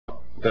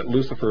that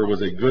Lucifer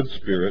was a good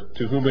spirit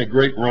to whom a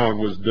great wrong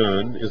was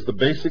done is the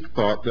basic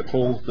thought that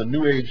holds the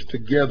New Age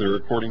together,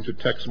 according to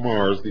Tex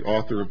Mars, the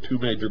author of 2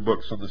 major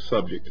books on the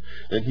subject.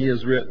 And he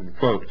has written,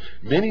 quote,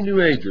 "Many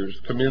New Agers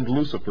commend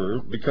Lucifer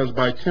because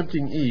by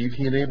tempting Eve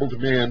he enabled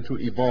man to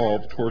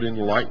evolve toward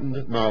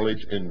enlightened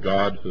knowledge and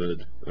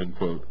godhood,"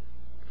 unquote.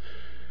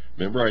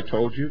 Remember I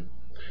told you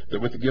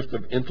that with the gift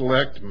of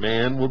intellect,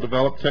 man will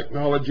develop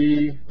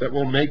technology that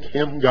will make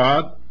him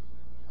God?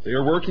 They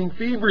are working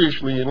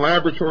feverishly in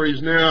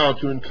laboratories now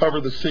to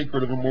uncover the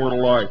secret of immortal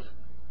life.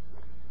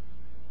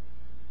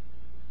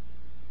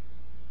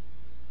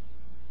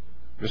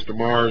 Mr.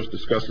 Mars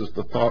discusses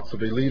the thoughts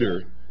of a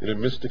leader in a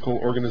mystical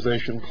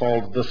organization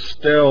called the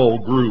Stell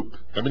Group.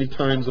 How many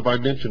times have I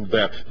mentioned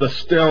that? The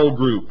Stell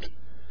Group.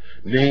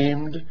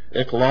 Named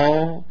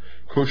Eklal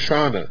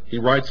Koshana. He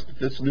writes that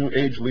this New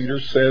Age leader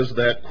says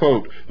that,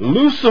 quote,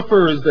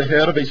 "Lucifer is the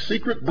head of a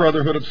secret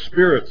brotherhood of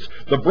spirits.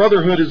 The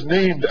brotherhood is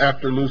named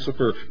after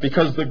Lucifer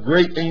because the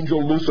great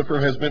angel Lucifer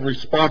has been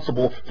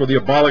responsible for the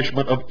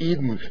abolishment of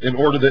Eden in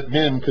order that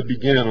men could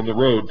begin on the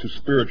road to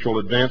spiritual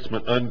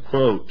advancement,"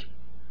 unquote.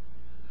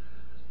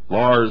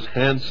 Lars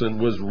Hansen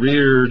was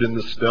reared in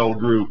the Stell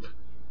Group.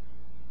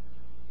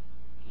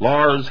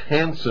 Lars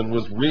Hansen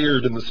was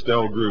reared in the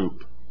Stell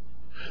Group.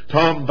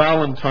 Tom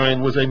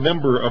Valentine was a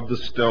member of the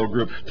Stell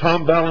Group.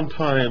 Tom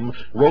Valentine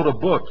wrote a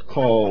book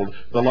called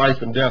The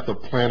Life and Death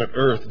of Planet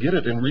Earth. Get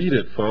it and read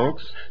it,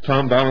 folks.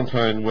 Tom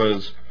Valentine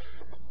was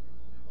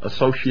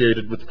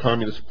associated with the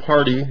Communist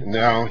Party.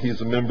 Now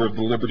he's a member of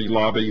the Liberty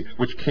Lobby,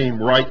 which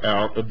came right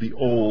out of the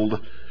old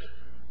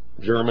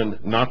German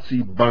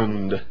Nazi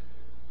Bund.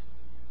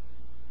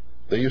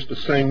 They used to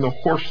sing the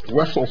Horst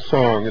Wessel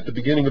song at the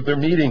beginning of their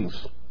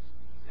meetings.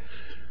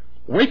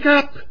 Wake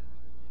up!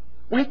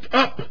 Wake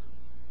up!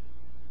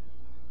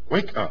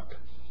 Wake up.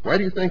 Why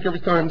do you think every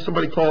time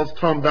somebody calls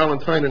Tom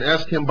Valentine and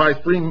asks him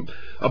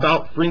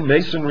about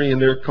Freemasonry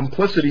and their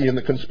complicity in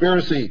the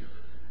conspiracy,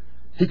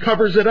 he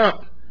covers it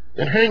up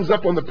and hangs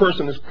up on the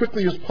person as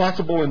quickly as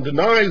possible and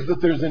denies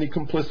that there's any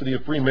complicity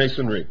of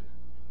Freemasonry?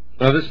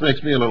 Now this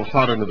makes me a little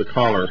hot under the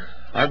collar.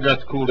 I've got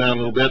to cool down a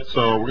little bit,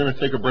 so we're going to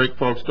take a break,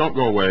 folks. Don't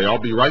go away. I'll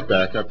be right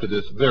back after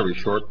this very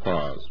short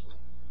pause.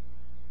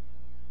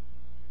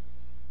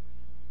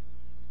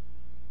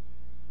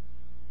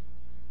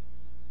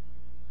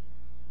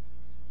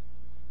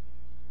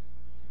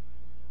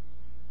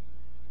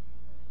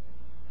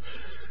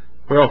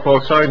 Well,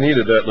 folks, I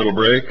needed that little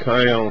break.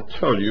 I'll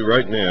tell you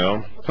right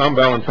now, Tom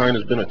Valentine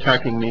has been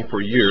attacking me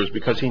for years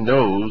because he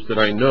knows that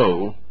I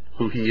know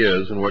who he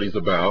is and what he's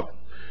about,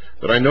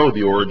 that I know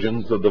the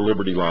origins of the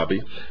Liberty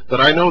Lobby,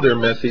 that I know their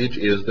message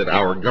is that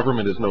our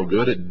government is no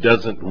good, it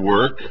doesn't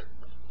work,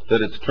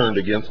 that it's turned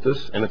against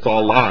us, and it's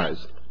all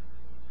lies.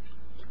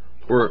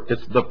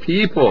 It's the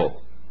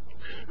people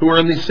who are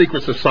in these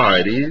secret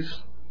societies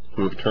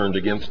who have turned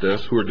against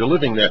us, who are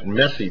delivering that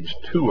message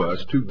to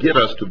us to get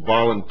us to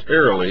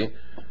voluntarily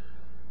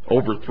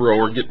overthrow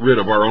or get rid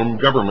of our own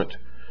government,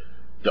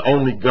 the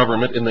only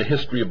government in the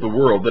history of the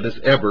world that has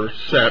ever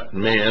set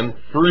man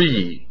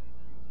free.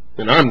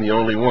 And I'm the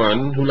only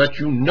one who lets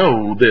you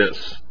know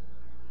this.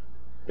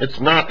 It's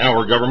not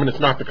our government, it's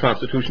not the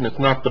Constitution, it's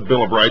not the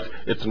Bill of Rights,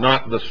 it's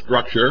not the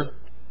structure.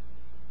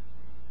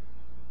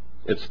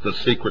 It's the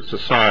secret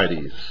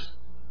societies.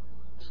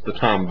 It's the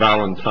Tom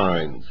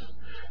Valentines.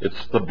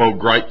 It's the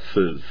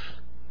Bogreitzes.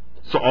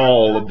 It's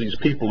all of these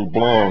people who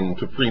belong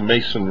to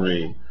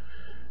Freemasonry,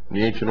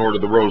 the Ancient Order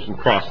of the Rose and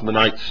Cross, and the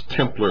Knights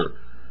Templar,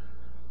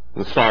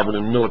 and the Sovereign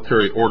and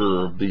Military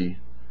Order of the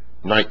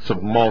Knights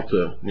of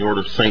Malta, and the Order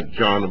of St.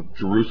 John of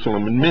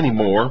Jerusalem, and many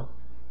more.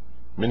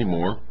 Many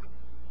more.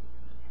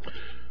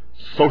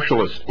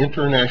 Socialist,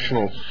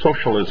 international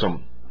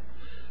socialism,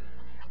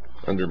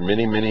 under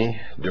many, many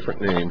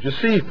different names. You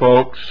see,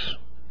 folks,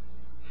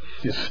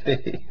 you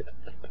see,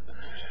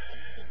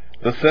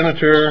 the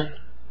senator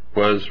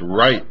was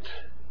right.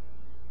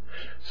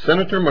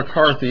 Senator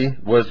McCarthy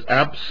was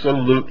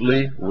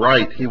absolutely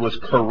right. He was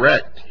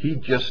correct. He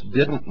just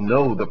didn't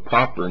know the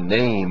proper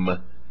name.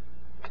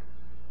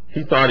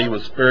 He thought he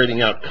was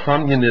ferreting out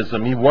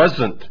communism. He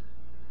wasn't.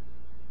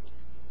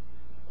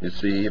 You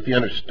see, if he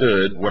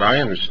understood what I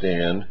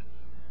understand,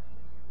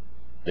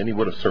 then he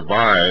would have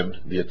survived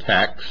the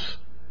attacks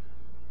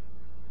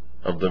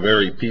of the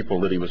very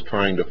people that he was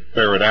trying to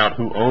ferret out,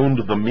 who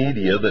owned the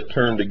media that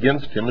turned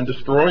against him and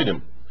destroyed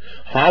him.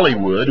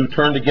 Hollywood, who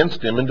turned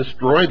against him and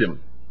destroyed him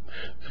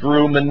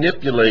through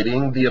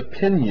manipulating the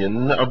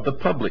opinion of the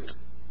public.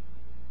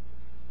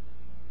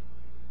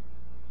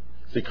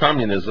 See,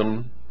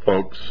 communism,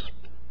 folks,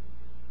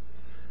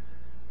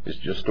 is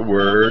just a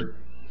word.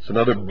 It's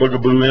another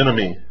boogaboo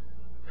enemy.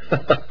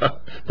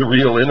 The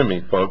real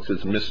enemy, folks,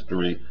 is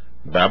Mystery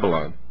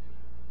Babylon.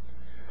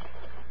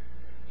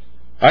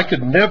 I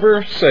could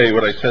never say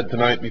what I said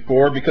tonight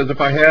before, because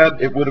if I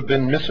had, it would have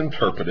been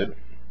misinterpreted.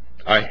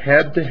 I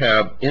had to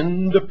have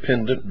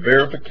independent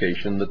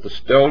verification that the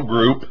Stell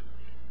Group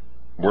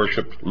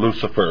worshipped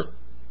Lucifer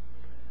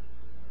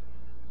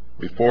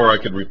before I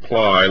could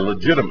reply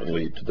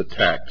legitimately to the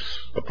attacks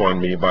upon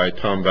me by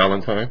Tom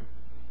Valentine.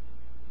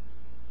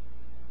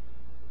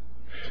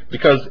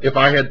 Because if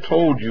I had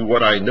told you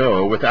what I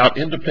know without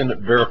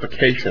independent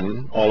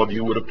verification, all of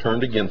you would have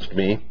turned against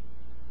me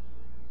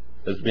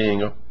as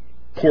being a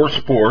poor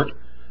sport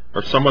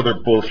or some other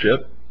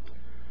bullshit.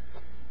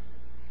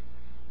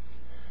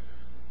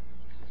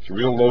 It's a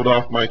real load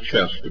off my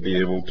chest to be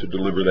able to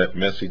deliver that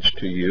message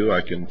to you. I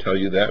can tell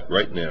you that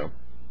right now.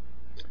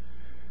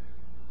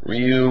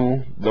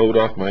 Real load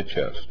off my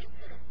chest.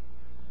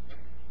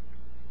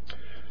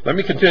 Let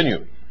me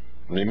continue.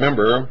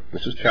 Remember,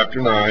 this is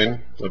chapter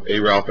 9 of A.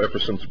 Ralph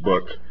Epperson's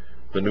book,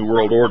 The New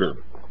World Order.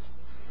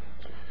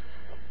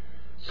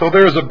 So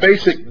there is a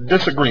basic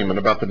disagreement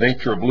about the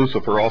nature of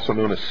Lucifer, also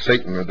known as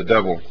Satan or the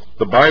devil.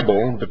 The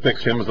Bible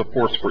depicts him as a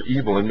force for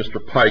evil, and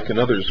Mr. Pike and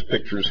others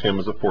pictures him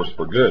as a force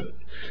for good.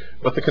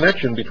 But the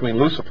connection between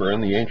Lucifer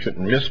and the ancient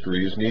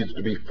mysteries needs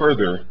to be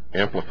further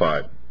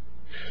amplified.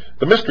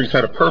 The mysteries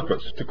had a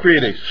purpose, to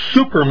create a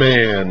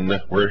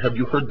Superman. Where have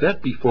you heard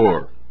that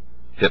before?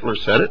 Hitler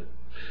said it,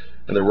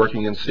 and they're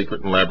working in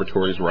secret in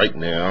laboratories right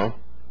now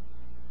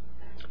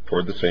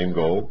toward the same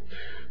goal.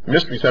 The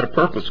mysteries had a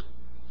purpose,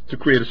 to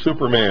create a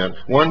Superman,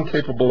 one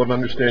capable of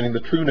understanding the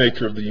true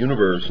nature of the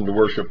universe and to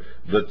worship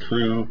the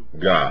true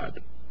God.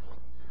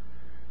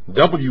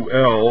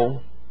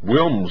 W.L.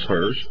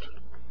 Wilmshurst,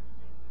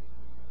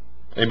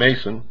 a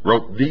Mason,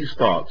 wrote these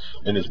thoughts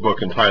in his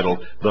book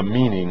entitled The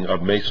Meaning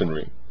of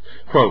Masonry.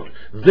 Quote,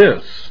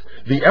 "This,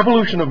 the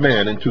evolution of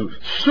man into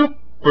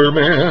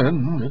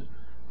Superman,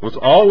 was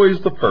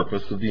always the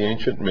purpose of the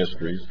ancient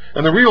mysteries,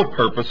 and the real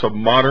purpose of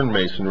modern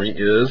Masonry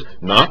is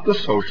not the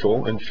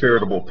social and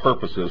charitable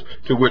purposes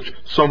to which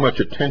so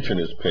much attention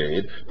is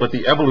paid, but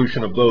the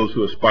evolution of those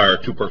who aspire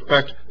to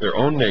perfect their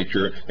own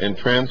nature and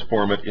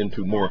transform it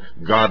into more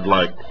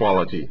godlike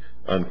quality,"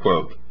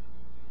 unquote.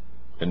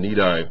 And need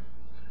I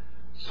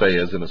say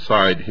as an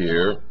aside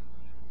here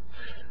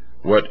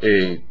what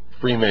a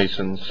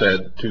Freemason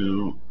said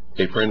to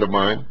a friend of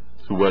mine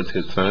who was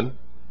his son?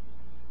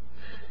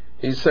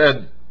 He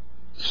said,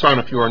 "Son,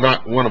 if you are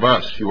not one of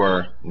us, you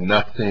are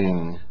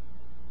nothing."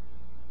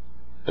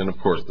 And of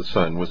course the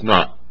son was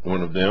not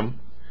one of them,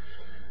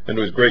 and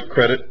to his great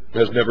credit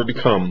has never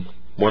become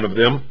one of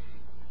them.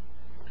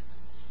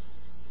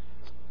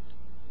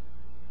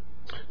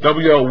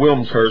 W.L.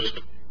 Wilmshurst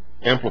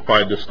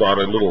amplified this thought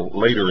a little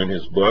later in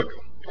his book.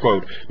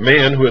 Quote,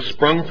 "Man who has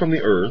sprung from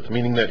the earth,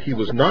 meaning that he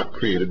was not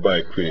created by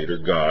a creator,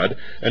 God,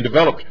 and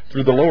developed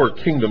through the lower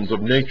kingdoms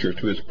of nature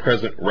to his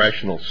present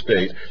rational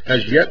state,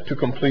 has yet to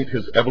complete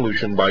his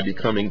evolution by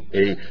becoming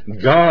a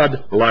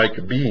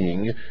God-like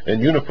being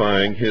and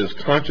unifying his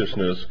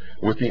consciousness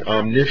with the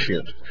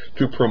omniscient,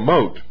 to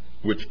promote,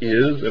 which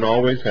is and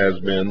always has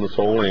been the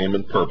sole aim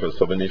and purpose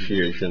of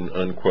initiation,"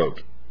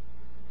 unquote.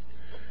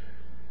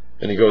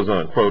 And he goes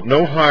on, quote,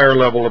 "No higher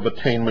level of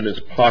attainment is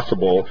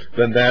possible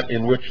than that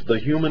in which the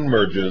human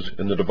merges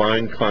in the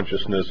divine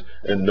consciousness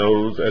and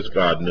knows as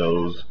God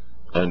knows,"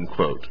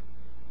 unquote.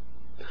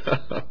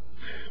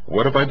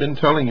 What have I been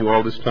telling you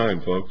all this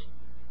time, folks?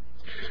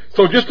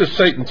 So just as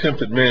Satan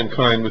tempted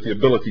mankind with the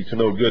ability to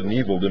know good and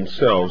evil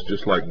themselves,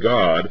 just like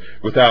God,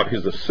 without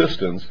his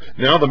assistance,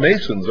 now the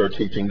Masons are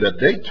teaching that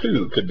they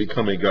too could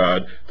become a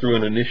God through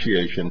an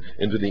initiation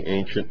into the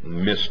ancient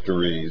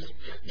mysteries.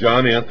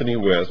 John Anthony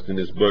West, in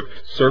his book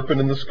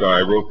Serpent in the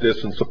Sky, wrote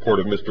this in support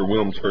of Mr.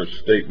 Wilmshurst's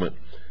statement,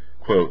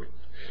 quote,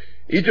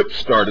 "Egypt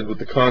started with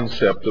the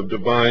concept of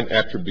divine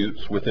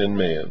attributes within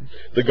man.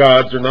 The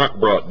gods are not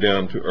brought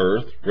down to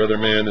earth, rather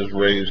man is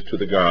raised to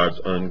the gods,"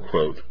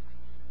 unquote.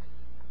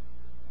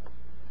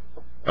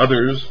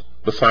 Others,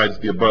 besides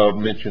the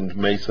above-mentioned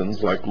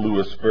Masons like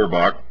Louis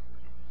Feuerbach,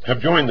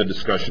 have joined the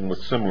discussion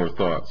with similar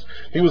thoughts.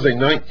 He was a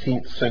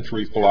 19th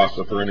century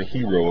philosopher and a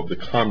hero of the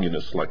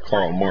communists like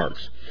Karl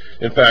Marx.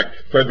 In fact,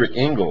 Friedrich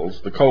Engels,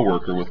 the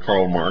co-worker with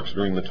Karl Marx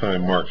during the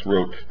time Marx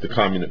wrote the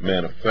Communist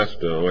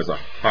Manifesto as a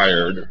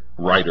hired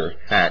writer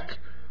hack,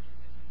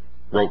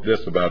 wrote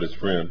this about his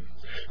friend.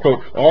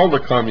 Quote, "All the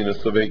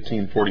communists of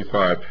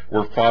 1845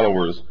 were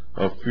followers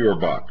of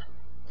Feuerbach."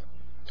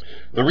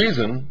 The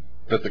reason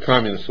that the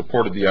communists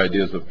supported the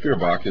ideas of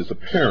Feuerbach is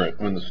apparent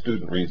when the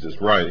student reads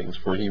his writings,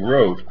 for he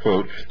wrote,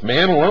 quote,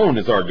 "Man alone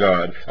is our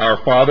God, our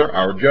Father,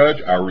 our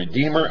Judge, our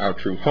Redeemer, our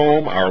true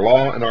home, our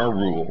law, and our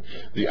rule,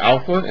 the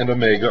Alpha and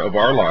Omega of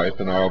our life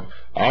and of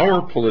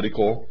our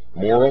political,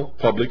 moral,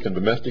 public, and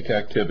domestic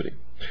activity.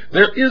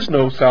 There is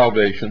no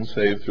salvation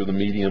save through the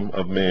medium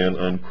of man,"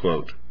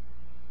 unquote.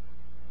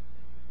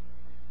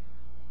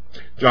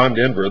 John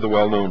Denver, the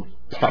well-known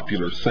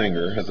popular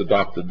singer, has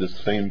adopted this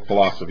same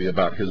philosophy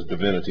about his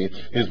divinity.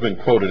 He has been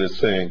quoted as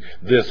saying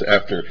this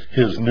after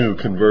his new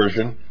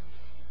conversion.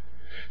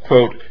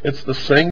 Quote, "It's the same